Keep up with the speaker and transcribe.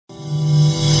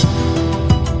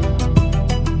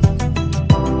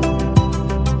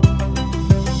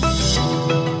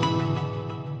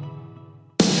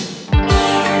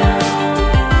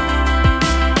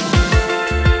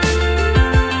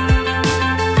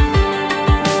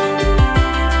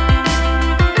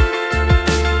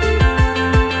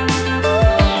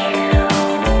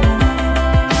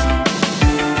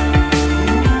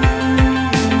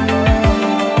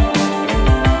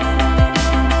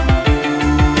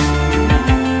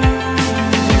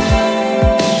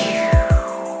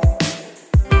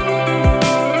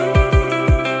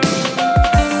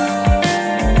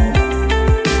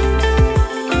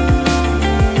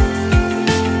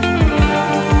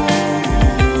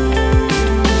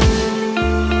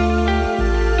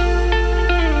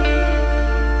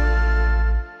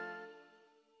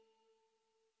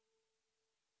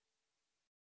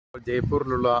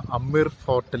ജയ്പൂരിലുള്ള അമീർ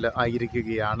ഫോർട്ടിൽ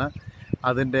ആയിരിക്കുകയാണ്.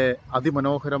 അതിൻ്റെ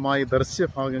അതിമനോഹരമായ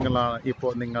ദൃശ്യഭാഗങ്ങളാണ്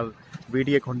ഇപ്പോൾ നിങ്ങൾ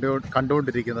വീഡിയോ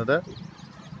കണ്ടുകൊണ്ടിരിക്കുന്നത്.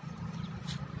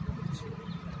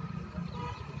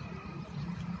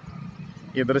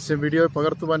 ഈ ദൃശ്യം വീഡിയോ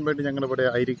പകർത്തുവാൻ വേണ്ടി ഞങ്ങളിവിടെ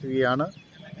ആയിരിക്കുകയാണ്.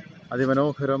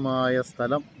 അതിമനോഹരമായ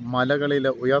സ്ഥലം, മലകളിൽ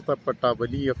ഉയർത്തപ്പെട്ട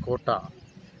വലിയ കോട്ട,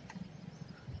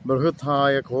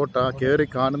 ബൃഹത്തായ കോട്ട കയറി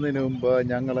കാണുന്നതിന് മുമ്പ്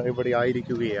ഞങ്ങൾ ഇവിടെ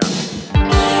ആയിരിക്കുകയാണ്.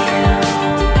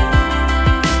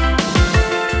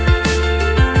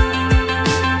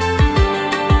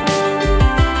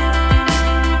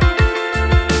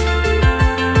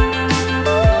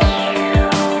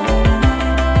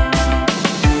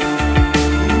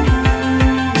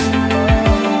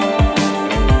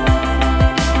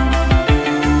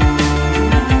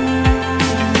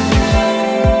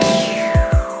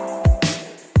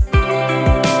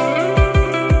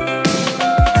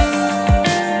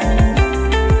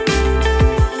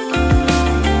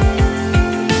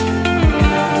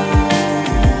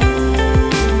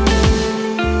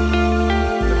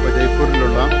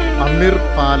 അമീർ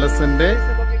പാലസിന്റെ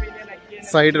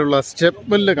സൈഡിലുള്ള സ്റ്റെപ്പ്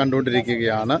വെല്ല്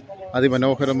കണ്ടുകൊണ്ടിരിക്കുകയാണ്.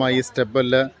 അതിമനോഹരമായി ഈ സ്റ്റെപ്പ്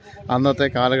വെല്ല് അന്നത്തെ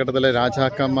കാലഘട്ടത്തിലെ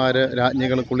രാജാക്കന്മാര്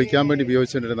രാജ്ഞികൾ കുളിക്കാൻ വേണ്ടി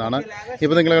ഉപയോഗിച്ചുകൊണ്ടിരുന്നതാണ്.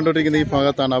 ഇപ്പൊ നിങ്ങൾ കണ്ടുകൊണ്ടിരിക്കുന്ന ഈ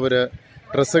ഭാഗത്താണ് അവർ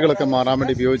ഡ്രസ്സുകളൊക്കെ മാറാൻ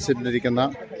വേണ്ടി ഉപയോഗിച്ചിട്ടിരിക്കുന്ന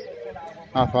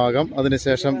ആ ഭാഗം.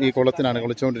 അതിനുശേഷം ഈ കുളത്തിനാണ്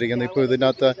കുളിച്ചുകൊണ്ടിരിക്കുന്നത്. ഇപ്പോൾ ഇതിൻ്റെ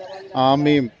അകത്ത്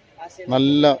ആമയും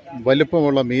നല്ല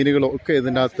വലുപ്പമുള്ള മീനുകളും ഒക്കെ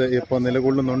ഇതിൻ്റെ അകത്ത് ഇപ്പോൾ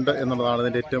നിലകൊള്ളുന്നുണ്ട് എന്നുള്ളതാണ്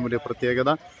ഇതിൻ്റെ ഏറ്റവും വലിയ പ്രത്യേകത.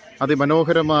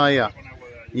 അതിമനോഹരമായ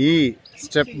ഈ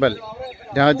സ്റ്റെപ്പ് വെൽ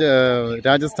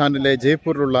രാജസ്ഥാനിലെ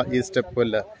ജയ്പൂരിലുള്ള ഈ സ്റ്റെപ്പ്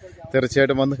വെല്ല്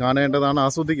തീർച്ചയായിട്ടും വന്ന് കാണേണ്ടതാണ്,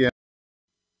 ആസ്വദിക്കുക.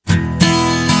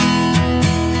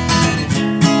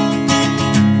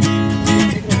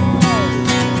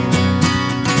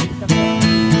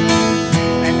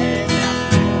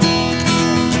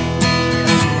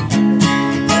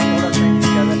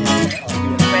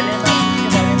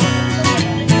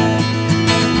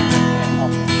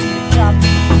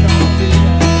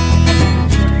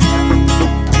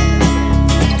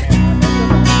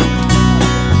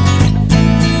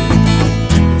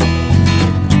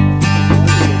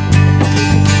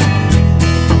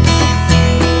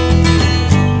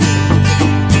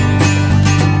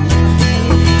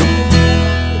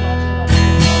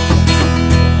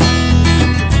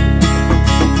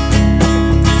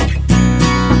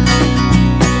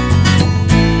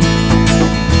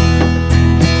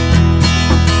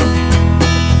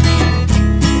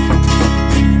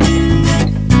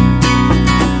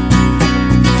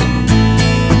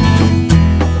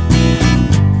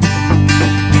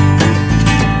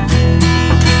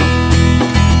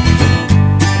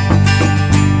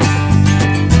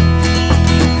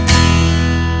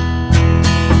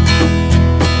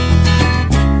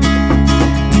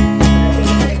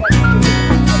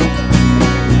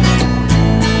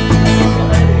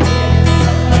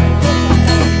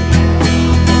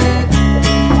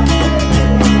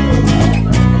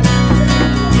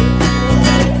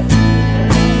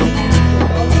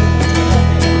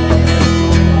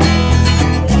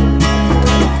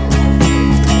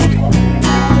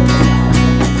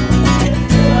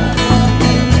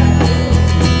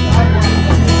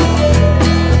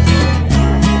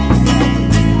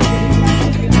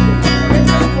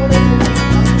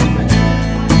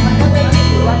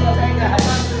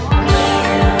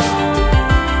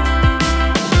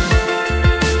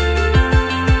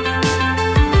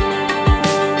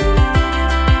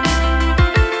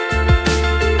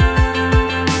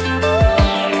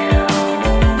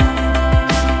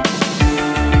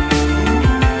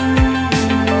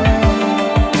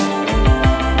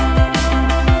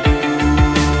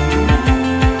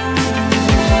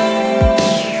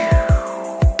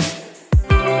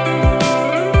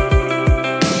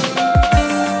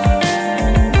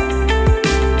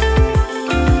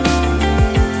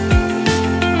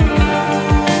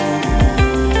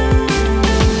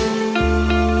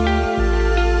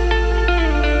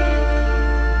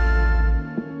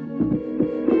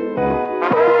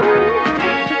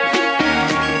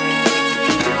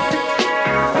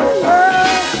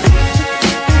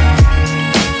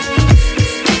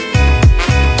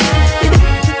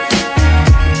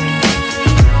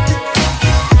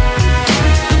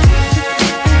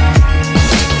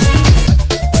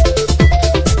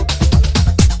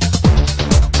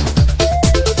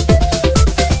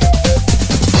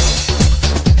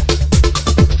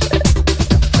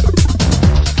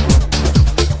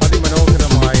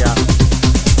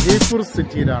 ജയ്പൂർ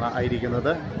സിറ്റിയിലാണ് ആയിരിക്കുന്നത്.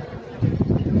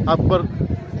 അക്ബർ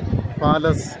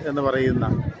പാലസ് എന്ന് പറയുന്ന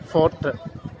ഫോർട്ട്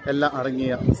എല്ലാം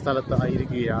അടങ്ങിയ സ്ഥലത്ത്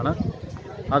ആയിരിക്കുകയാണ്.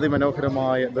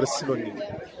 അതിമനോഹരമായ ദൃശ്യഭംഗി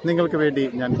നിങ്ങൾക്ക് വേണ്ടി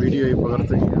ഞാൻ വീഡിയോയിൽ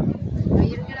പകർത്തുകയാണ്.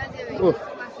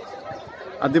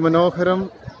 അതിമനോഹരം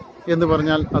എന്ന്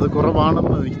പറഞ്ഞാൽ അത്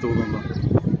കുറവാണെന്ന് എനിക്ക് തോന്നുന്നു.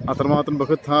 അത്രമാത്രം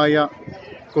ബൃഹത്തായ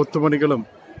കൊത്തുപണികളും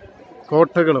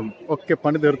കോട്ടകളും ഒക്കെ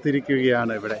പണി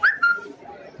തീർത്തിരിക്കുകയാണ് ഇവിടെ.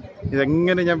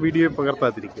 ഇതെങ്ങനെ ഞാൻ വീഡിയോ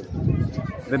പകർത്താതിരിക്കും?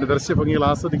 ഇതിൻ്റെ ദൃശ്യഭംഗികൾ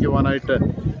ആസ്വദിക്കുവാനായിട്ട്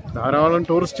ധാരാളം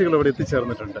ടൂറിസ്റ്റുകൾ ഇവിടെ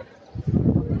എത്തിച്ചേർന്നിട്ടുണ്ട്.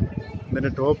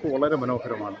 ഇതിൻ്റെ ടോപ്പ് വളരെ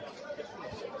മനോഹരമാണ്.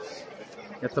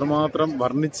 എത്രമാത്രം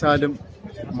വർണ്ണിച്ചാലും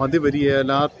മതി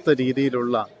വരിയല്ലാത്ത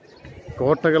രീതിയിലുള്ള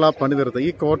കോട്ടകളാ പണി തീർത്ത്. ഈ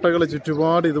കോട്ടകൾ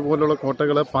ചുറ്റുപാട് ഇതുപോലുള്ള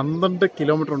കോട്ടകൾ 12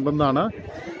 കിലോമീറ്റർ ഉണ്ടെന്നാണ്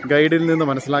ഗൈഡിൽ നിന്ന്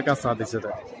മനസ്സിലാക്കാൻ സാധിച്ചത്.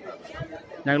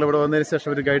 ഞങ്ങളിവിടെ വന്നതിന് ശേഷം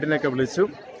ഒരു ഗൈഡിനെയൊക്കെ വിളിച്ചു.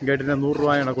 ഗൈഡിന് 100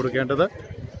 രൂപയാണ് കൊടുക്കേണ്ടത്.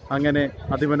 അങ്ങനെ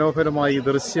അതിമനോഹരമായി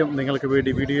ദൃശ്യം നിങ്ങൾക്ക്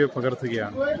വേണ്ടി വീഡിയോ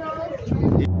പകർത്തുകയാണ്.